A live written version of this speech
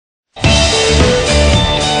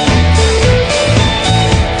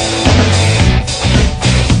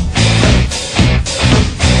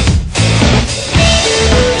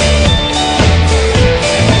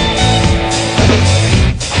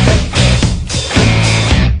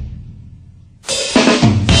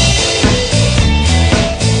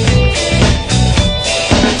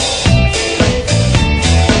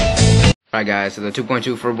Alright guys, so the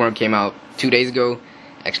 2.2 firmware came out 2 days ago,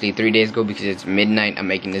 actually 3 days ago because it's midnight. I'm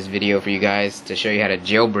making this video for you guys to show you how to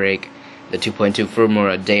jailbreak the 2.2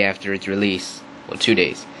 firmware a day after its release, well 2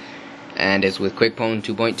 days. And it's with QuickPwn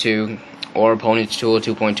 2.2 or Pwnage tool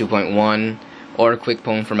 2.2.1 or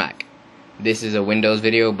QuickPwn for Mac. This is a Windows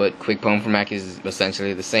video, but QuickPwn for Mac is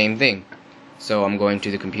essentially the same thing. So I'm going to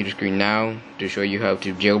the computer screen now to show you how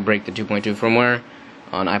to jailbreak the 2.2 firmware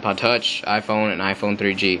on iPod Touch, iPhone, and iPhone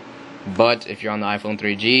 3G. But if you're on the iPhone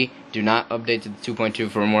 3G, do not update to the 2.2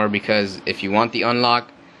 firmware, because if you want the unlock,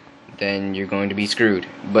 then you're going to be screwed.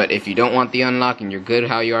 But if you don't want the unlock and you're good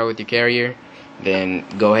how you are with your carrier, then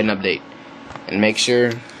go ahead and update. And make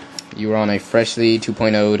sure you are on a freshly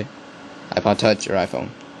 2.0'd iPod Touch or iPhone.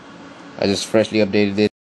 I just freshly updated this,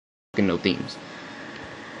 no themes.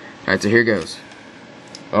 Alright, so here goes.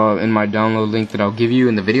 In my download link that I'll give you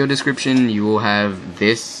in the video description, you will have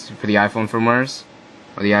this for the iPhone firmwares,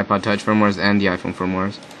 or the iPod Touch firmwares and the iPhone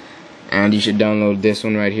firmwares. And you should download this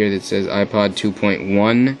one right here that says iPod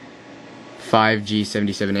 2.1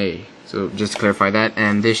 5G77A. So just to clarify that,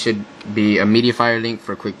 and this should be a MediaFire link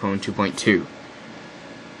for QuickPwn 2.2.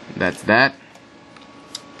 That's that.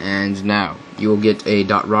 And now you will get a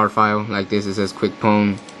 .rar file like this. It says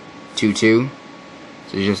QuickPwn 2.2.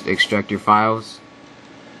 So you just extract your files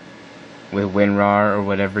with WinRAR or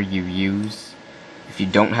whatever you use. If you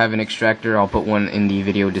don't have an extractor, I'll put one in the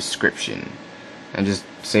video description. And just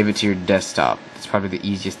save it to your desktop. It's probably the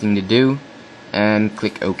easiest thing to do. And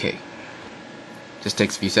click OK. Just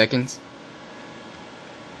takes a few seconds.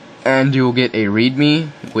 And you will get a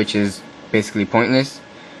README, which is basically pointless,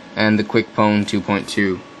 and the QuickPwn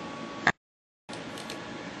 2.2.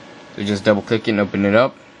 So just double click it and open it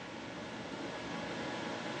up.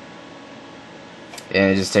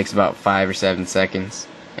 And it just takes about 5 or 7 seconds.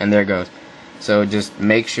 And there it goes. So just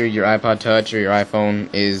make sure your iPod Touch or your iPhone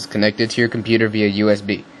is connected to your computer via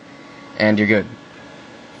USB. And you're good.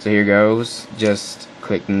 So here goes. Just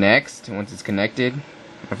click next once it's connected.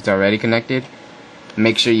 If it's already connected,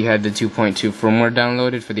 make sure you have the 2.2 firmware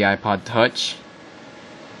downloaded for the iPod Touch.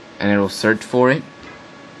 And it'll search for it.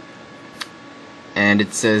 And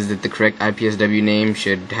it says that the correct IPSW name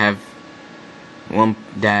should have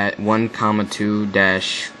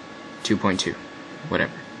 1,2-2.2,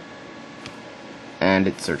 whatever. And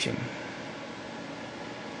it's searching.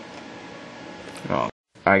 Oh.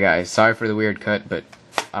 Alright guys, sorry for the weird cut, but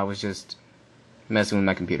I was just messing with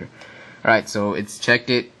my computer. Alright, so it's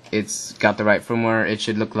checked it. It's got the right firmware. It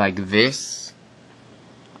should look like this.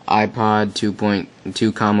 iPod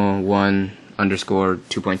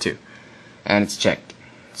 2.1_2.2. And it's checked.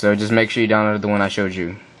 So just make sure you download the one I showed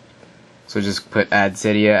you. So just put add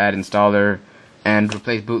Cydia, add installer, and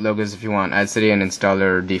replace boot logos if you want. Add Cydia and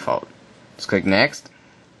installer default. Just click next.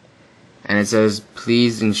 And it says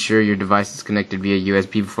please ensure your device is connected via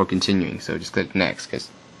USB before continuing. So just click next, because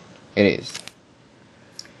it is.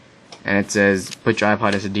 And it says put your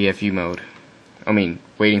iPod as a DFU mode.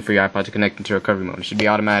 Waiting for your iPod to connect into recovery mode. It should be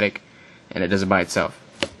automatic, and it does it by itself.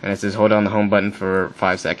 And it says hold on the home button for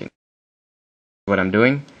 5 seconds. What I'm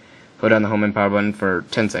doing, hold down the home and power button for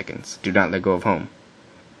 10 seconds. Do not let go of home.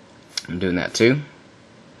 I'm doing that too.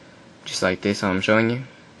 Just like this, how I'm showing you.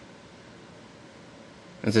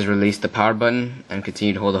 It says release the power button and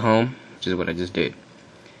continue to hold the home, which is what I just did.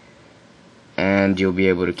 And you'll be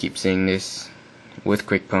able to keep seeing this with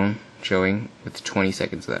QuickPwn showing with 20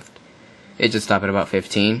 seconds left. It just stopped at about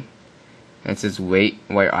 15. And it says wait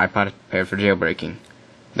while your iPod is prepared for jailbreaking.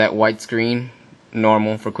 That white screen,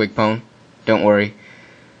 normal for QuickPwn, don't worry.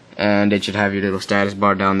 And it should have your little status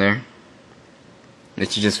bar down there.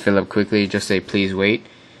 It should just fill up quickly. Just say please wait.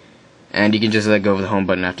 And you can just let go of the home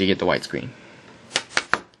button after you get the white screen.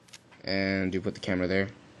 And you put the camera there.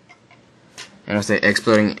 And it'll say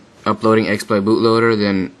uploading exploit bootloader,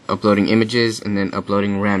 then uploading images, and then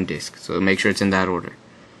uploading RAM disk. So make sure it's in that order,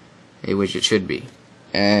 which it should be.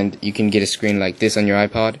 And you can get a screen like this on your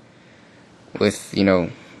iPod with,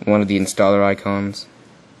 one of the installer icons.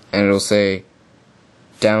 And it'll say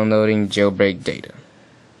downloading jailbreak data ...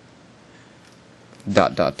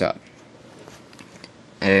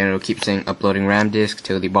 and it'll keep saying uploading RAM disk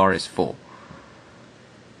till the bar is full.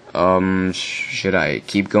 Should I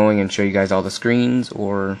keep going and show you guys all the screens,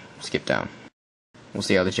 or skip down? We'll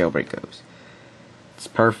see how the jailbreak goes. It's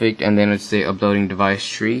perfect. And then it'll say uploading device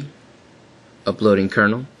tree, uploading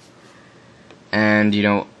kernel, and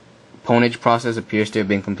Pwnage process appears to have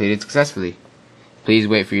been completed successfully. Please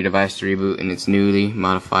wait for your device to reboot in its newly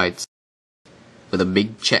modified with a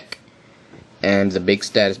big check and the big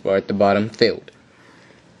status bar at the bottom filled.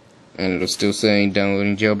 And it'll still say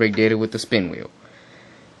downloading jailbreak data with the spin wheel.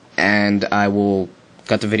 And I will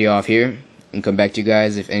cut the video off here. and come back to you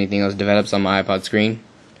guys if anything else develops on my iPod screen.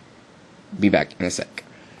 Be back in a sec.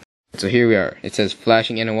 So here we are. It says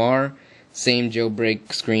flashing NOR, same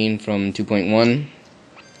jailbreak screen from 2.1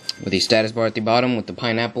 with a status bar at the bottom with the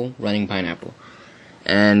pineapple, running pineapple.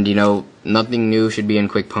 And you know, nothing new should be in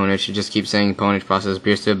QuickPwn. It should just keep saying Pwnage process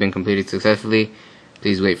appears to have been completed successfully.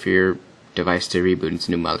 Please wait for your device to reboot its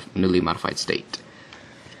newly modified state.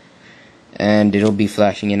 And it'll be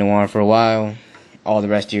flashing NOR for a while. All the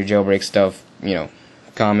rest of your jailbreak stuff, you know,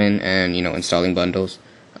 common, and you know, installing bundles.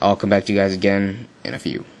 I'll come back to you guys again in a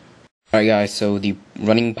few. Alright guys, so the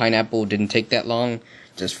running pineapple didn't take that long.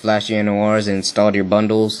 Just flash your NORs and install your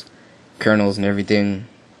bundles, kernels and everything.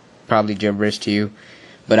 Probably gibberish to you.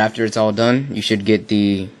 But after it's all done, you should get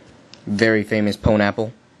the very famous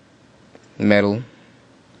Pwnage metal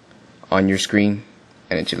on your screen.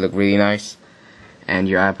 And it should look really nice. And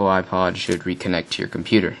your iPod should reconnect to your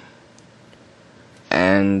computer.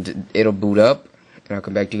 And it'll boot up. And I'll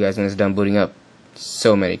come back to you guys when it's done booting up.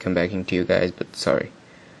 So many come back to you guys, but sorry.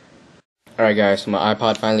 Alright guys, so my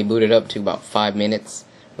iPod finally booted up to about 5 minutes,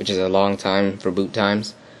 which is a long time for boot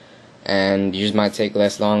times. And yours might take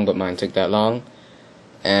less long, but mine took that long.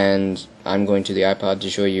 And I'm going to the iPod to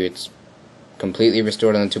show you it's completely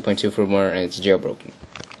restored on the 2.2 firmware and it's jailbroken.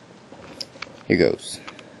 Here goes.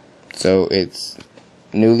 So it's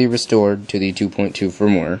newly restored to the 2.2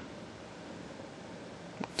 firmware.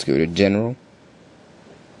 Let's go to General,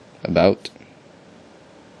 About,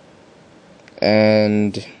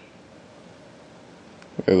 and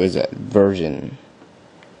where was that? Version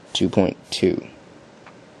 2.2. You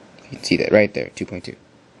can see that right there, 2.2.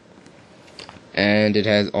 And it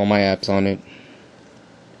has all my apps on it.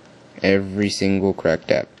 Every single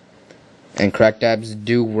cracked app. And cracked apps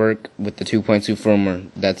do work with the 2.2 firmware.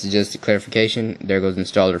 That's just a clarification. There goes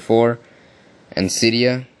installer 4 and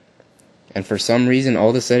Cydia. And for some reason,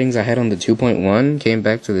 all the settings I had on the 2.1 came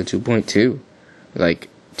back to the 2.2. Like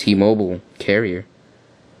T-Mobile carrier.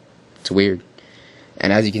 It's weird.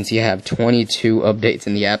 And as you can see, I have 22 updates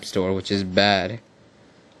in the App Store, which is bad.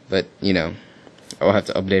 But, you know, I'll have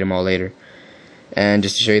to update them all later. And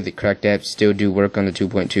just to show you that cracked apps still do work on the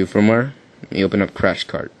 2.2 firmware, let me open up Crash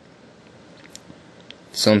Cart.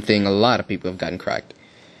 Something a lot of people have gotten cracked.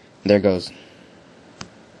 There it goes.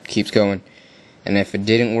 Keeps going. And if it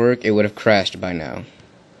didn't work, it would have crashed by now.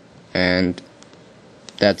 And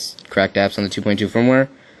that's cracked apps on the 2.2 firmware.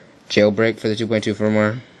 Jailbreak for the 2.2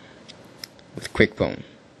 firmware with QuickPwn.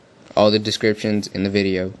 All the descriptions in the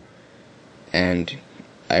video. And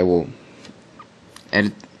I will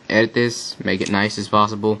edit this, make it nice as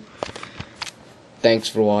possible. Thanks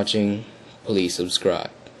for watching. Please subscribe.